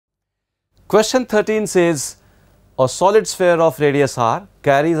Question 13 says a solid sphere of radius r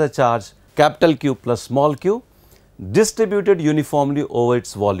carries a charge capital Q plus small q distributed uniformly over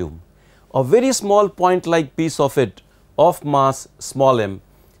its volume. A very small point like piece of it of mass small m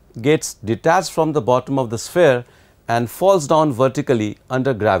gets detached from the bottom of the sphere and falls down vertically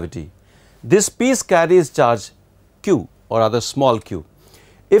under gravity. This piece carries charge q or rather small q.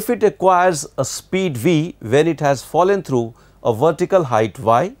 If it acquires a speed v when it has fallen through a vertical height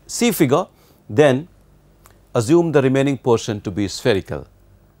y, see figure, then assume the remaining portion to be spherical.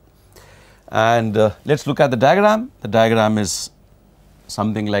 And let us look at the diagram. The diagram is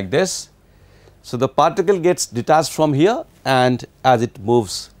something like this. So, the particle gets detached from here, and as it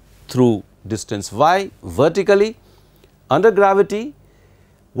moves through distance y vertically under gravity,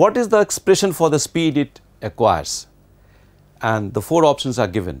 what is the expression for the speed it acquires? And the four options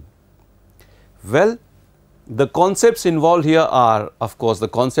are given. Well, the concepts involved here are of course the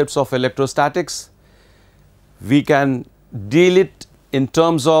concepts of electrostatics. We can deal it in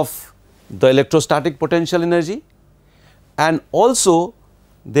terms of the electrostatic potential energy, and also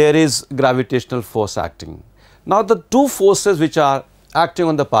there is gravitational force acting. Now, the two forces which are acting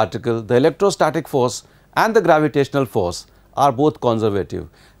on the particle, the electrostatic force and the gravitational force, are both conservative.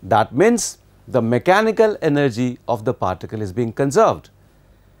 That means the mechanical energy of the particle is being conserved,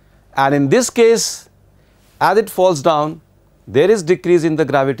 and in this case, as it falls down, there is decrease in the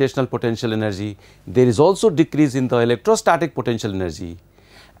gravitational potential energy, there is also decrease in the electrostatic potential energy,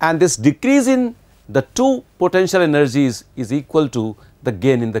 and this decrease in the two potential energies is equal to the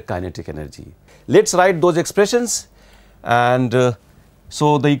gain in the kinetic energy. Let us write those expressions, and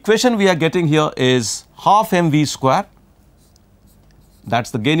so the equation we are getting here is half mv square, that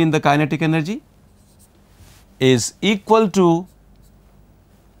is the gain in the kinetic energy, is equal to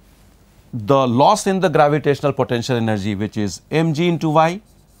the loss in the gravitational potential energy, which is mg into y,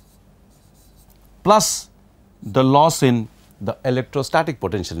 plus the loss in the electrostatic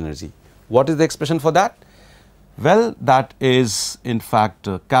potential energy. What is the expression for that? Well, that is in fact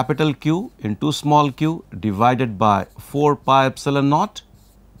capital Q into small q divided by 4 pi epsilon naught,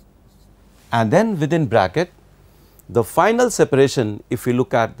 and then within bracket the final separation, if we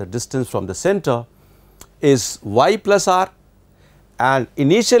look at the distance from the center, is y plus r, and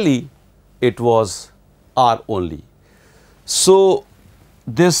initially it was r only. So,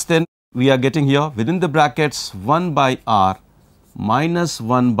 this then we are getting here within the brackets 1 by r minus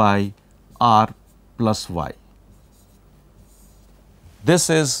 1 by r plus y.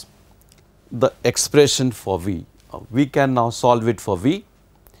 This is the expression for V. We can now solve it for V,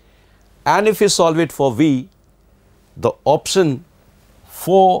 and if we solve it for V, the option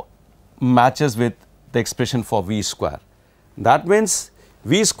 4 matches with the expression for V square. That means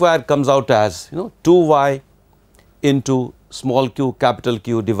V square comes out as 2y into small q capital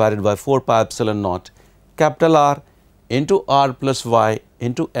Q divided by 4 pi epsilon naught capital R into r plus y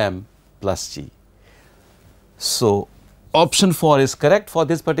into m plus g. So, option 4 is correct for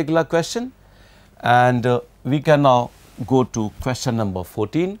this particular question, and we can now go to question number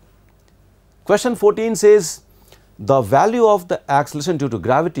 14. Question 14 says the value of the acceleration due to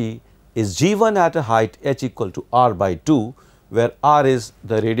gravity is g1 at a height h equal to r by 2, where r is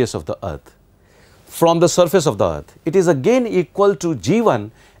the radius of the earth from the surface of the earth. It is again equal to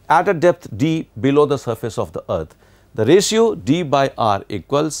g1 at a depth d below the surface of the earth. The ratio d by r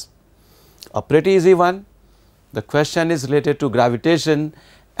equals a pretty easy one. The question is related to gravitation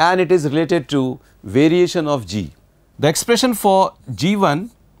and it is related to variation of g. The expression for g1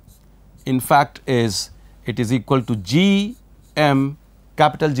 in fact is it is equal to g m,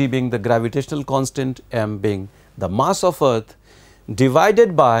 capital G being the gravitational constant, m being the mass of earth,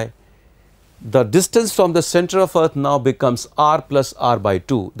 divided by the distance from the center of earth now becomes r plus r by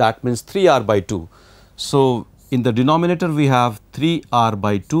 2, that means 3r by 2. So, in the denominator we have 3r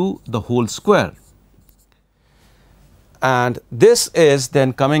by 2 the whole square, and this is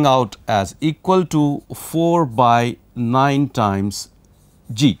then coming out as equal to 4 by 9 times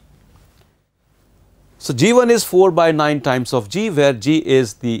g. So, g1 is 4 by 9 times of g, where g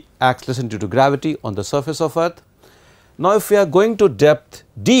is the acceleration due to gravity on the surface of earth. Now, if we are going to depth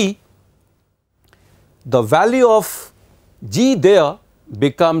d, the value of g there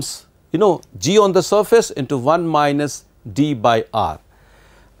becomes g on the surface into 1 minus d by r,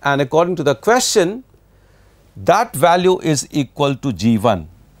 and according to the question that value is equal to g1.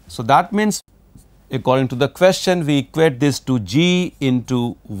 So, that means according to the question we equate this to g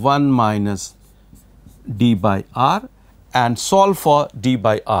into 1 minus d by r and solve for d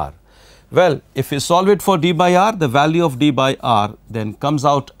by r. Well, if we solve it for d by r, the value of d by r then comes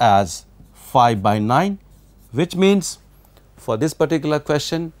out as 5 by 9, which means for this particular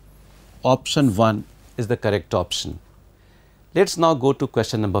question option 1 is the correct option. Let us now go to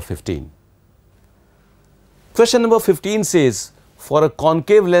question number 15. Question number 15 says, for a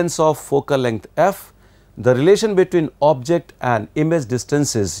concave lens of focal length f, the relation between object and image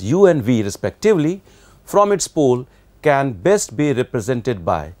distances u and v respectively from its pole can best be represented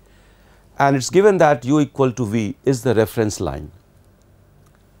by, and it is given that u equal to v is the reference line.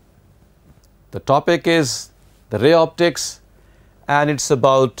 The topic is the ray optics, and it is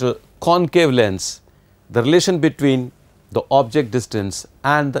about concave lens, the relation between the object distance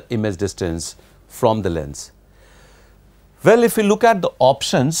and the image distance from the lens. Well, if we look at the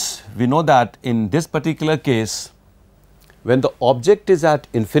options, we know that in this particular case, when the object is at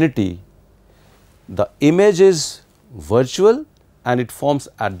infinity, the image is virtual and it forms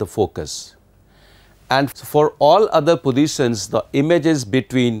at the focus. And for all other positions, the image is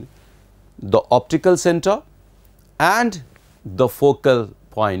between the optical center and the focal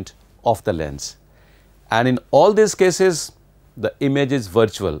point of the lens. And in all these cases, the image is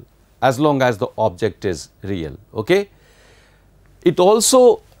virtual as long as the object is real. Okay? It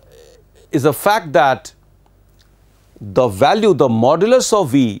also is a fact that the value, the modulus of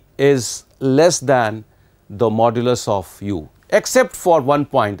v is less than the modulus of u, except for one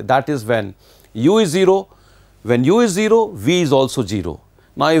point, that is when u is 0. When u is 0, v is also 0.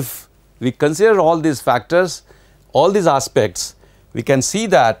 Now, if we consider all these factors, all these aspects, we can see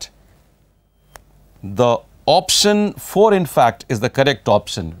that the option 4 in fact is the correct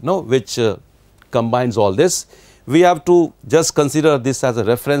option, which combines all this. We have to just consider this as a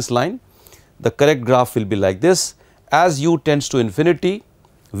reference line. The correct graph will be like this. As u tends to infinity,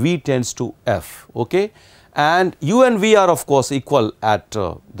 v tends to f. Okay? And u and v are of course equal at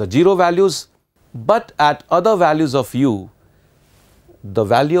the 0 values, but at other values of u, the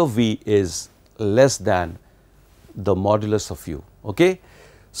value of v is less than the modulus of u. Okay?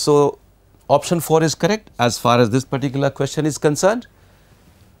 So, option 4 is correct as far as this particular question is concerned.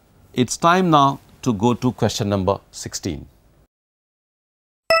 It is time now to go to question number 16.